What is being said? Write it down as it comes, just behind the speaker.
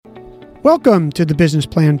Welcome to the Business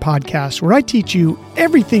Plan Podcast, where I teach you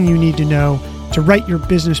everything you need to know to write your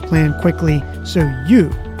business plan quickly so you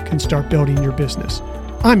can start building your business.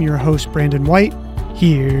 I'm your host, Brandon White.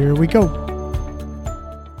 Here we go.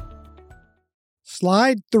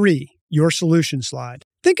 Slide 3, your solution slide.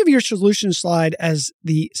 Think of your solution slide as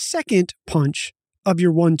the second punch of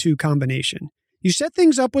your 1-2 combination. You set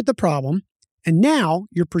things up with the problem, and now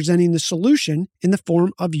you're presenting the solution in the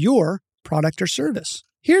form of your product or service.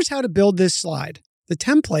 Here's how to build this slide. The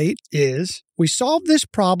template is, we solve this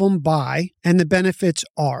problem by, and the benefits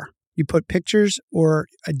are. You put pictures or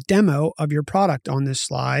a demo of your product on this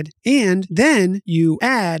slide, and then you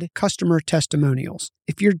add customer testimonials.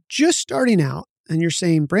 If you're just starting out and you're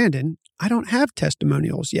saying, Brandon, I don't have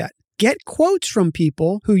testimonials yet, get quotes from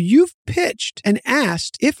people who you've pitched and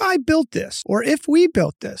asked, if I built this or if we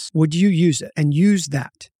built this, would you use it? And use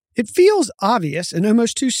that. It feels obvious and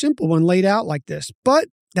almost too simple when laid out like this, but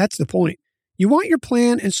that's the point. You want your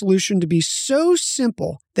plan and solution to be so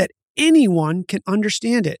simple that anyone can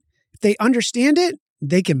understand it. If they understand it,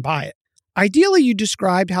 they can buy it. Ideally, you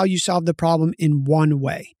described how you solve the problem in one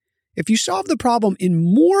way. If you solve the problem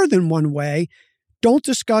in more than one way, don't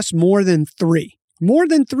discuss more than 3. More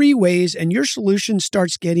than 3 ways, and your solution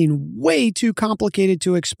starts getting way too complicated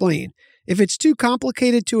to explain. If it's too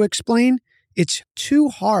complicated to explain, it's too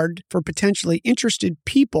hard for potentially interested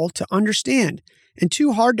people to understand. And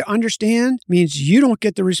too hard to understand means you don't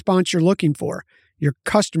get the response you're looking for. Your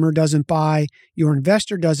customer doesn't buy, your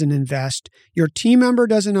investor doesn't invest, your team member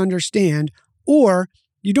doesn't understand, or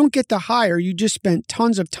you don't get the hire you just spent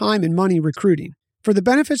tons of time and money recruiting. For the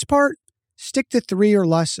benefits part, stick to 3 or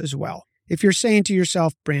less as well. If you're saying to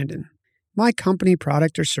yourself, Brandon, my company,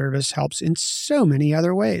 product, or service helps in so many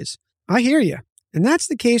other ways. I hear you. And that's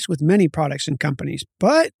the case with many products and companies,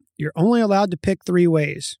 but you're only allowed to pick 3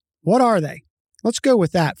 ways. What are they? Let's go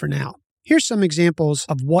with that for now. Here's some examples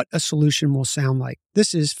of what a solution will sound like.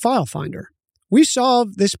 This is File Finder. We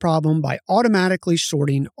solve this problem by automatically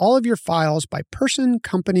sorting all of your files by person,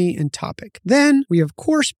 company, and topic. Then we, of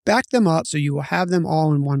course, back them up so you will have them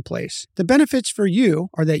all in one place. The benefits for you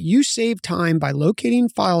are that you save time by locating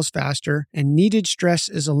files faster and needed stress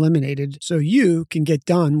is eliminated so you can get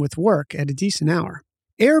done with work at a decent hour.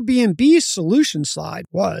 Airbnb's solution slide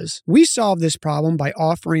was, we solve this problem by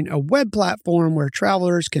offering a web platform where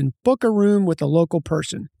travelers can book a room with a local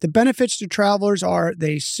person. The benefits to travelers are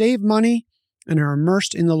they save money and are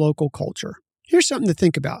immersed in the local culture. Here's something to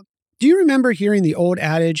think about. Do you remember hearing the old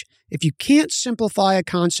adage, if you can't simplify a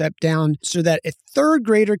concept down so that a 3rd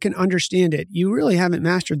grader can understand it, you really haven't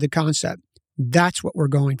mastered the concept? That's what we're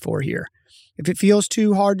going for here. If it feels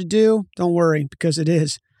too hard to do, don't worry, because it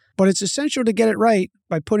is. But it's essential to get it right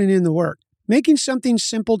by putting in the work. Making something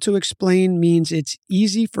simple to explain means it's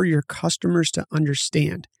easy for your customers to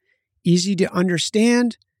understand. Easy to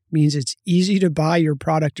understand means it's easy to buy your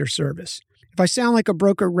product or service. If I sound like a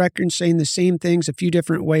broken record saying the same things a few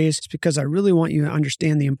different ways, it's because I really want you to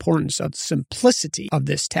understand the importance of the simplicity of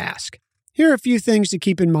this task. Here are a few things to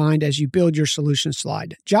keep in mind as you build your solution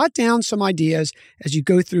slide. Jot down some ideas as you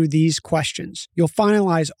go through these questions. You'll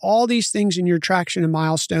finalize all these things in your traction and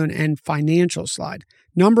milestone and financial slide.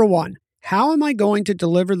 Number 1, how am I going to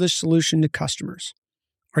deliver this solution to customers?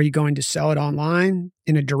 Are you going to sell it online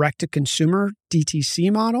in a direct-to-consumer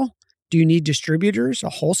DTC model? Do you need distributors, a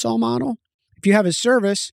wholesale model? If you have a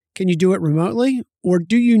service, can you do it remotely, or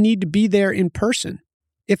do you need to be there in person?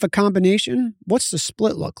 If a combination, what's the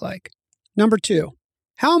split look like? Number 2,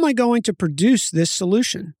 how am I going to produce this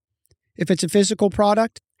solution? If it's a physical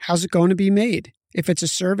product, how's it going to be made? If it's a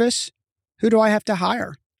service, who do I have to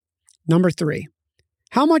hire? Number 3,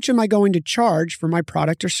 how much am I going to charge for my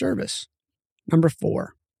product or service? Number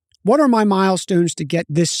 4, what are my milestones to get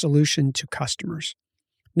this solution to customers?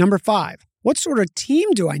 Number 5, what sort of team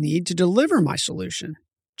do I need to deliver my solution?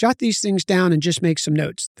 Jot these things down and just make some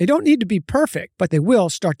notes. They don't need to be perfect, but they will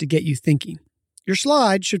start to get you thinking. Your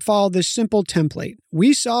slide should follow this simple template.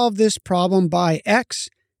 We solve this problem by X,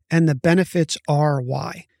 and the benefits are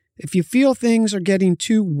Y. If you feel things are getting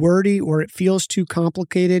too wordy or it feels too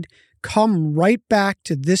complicated, come right back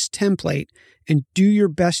to this template and do your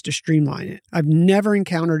best to streamline it. I've never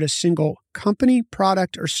encountered a single company,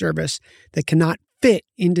 product, or service that cannot fit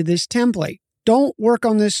into this template. Don't work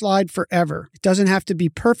on this slide forever. It doesn't have to be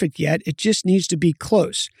perfect yet. It just needs to be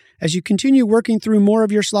close. As you continue working through more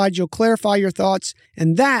of your slides, you'll clarify your thoughts,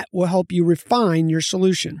 and that will help you refine your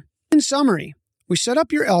solution. In summary, we set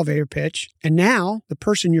up your elevator pitch, and now the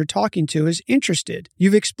person you're talking to is interested.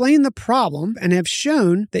 You've explained the problem and have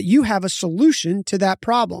shown that you have a solution to that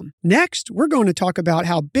problem. Next, we're going to talk about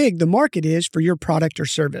how big the market is for your product or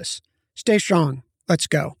service. Stay strong. Let's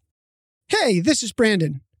go. Hey, this is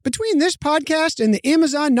Brandon. Between this podcast and the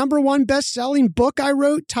Amazon #1 best-selling book I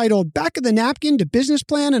wrote titled Back of the Napkin to Business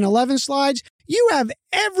Plan in 11 Slides, you have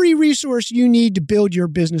every resource you need to build your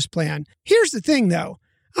business plan. Here's the thing, though.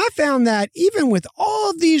 I found that even with all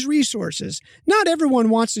of these resources, not everyone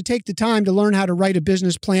wants to take the time to learn how to write a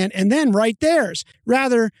business plan and then write theirs.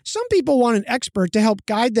 Rather, some people want an expert to help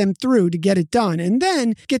guide them through to get it done and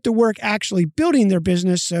then get to work actually building their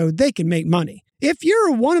business so they can make money. If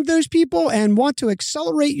you're one of those people and want to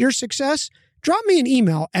accelerate your success, drop me an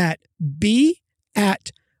email at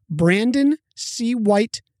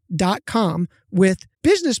b@brandoncwhite.com with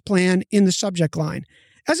business plan in the subject line.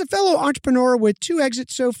 As a fellow entrepreneur with 2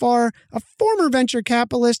 exits so far, a former venture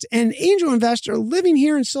capitalist, and an angel investor living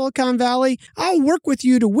here in Silicon Valley, I'll work with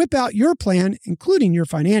you to whip out your plan, including your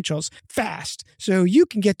financials, fast so you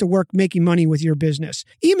can get to work making money with your business.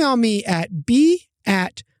 Email me at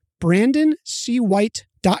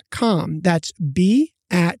b@brandoncwhite.com. That's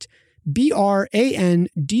b@BRANDONC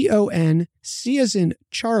as in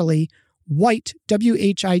Charlie, White,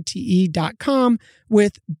 WHITE.com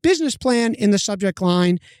with business plan in the subject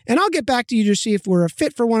line. And I'll get back to you to see if we're a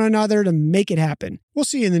fit for one another to make it happen. We'll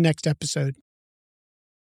see you in the next episode.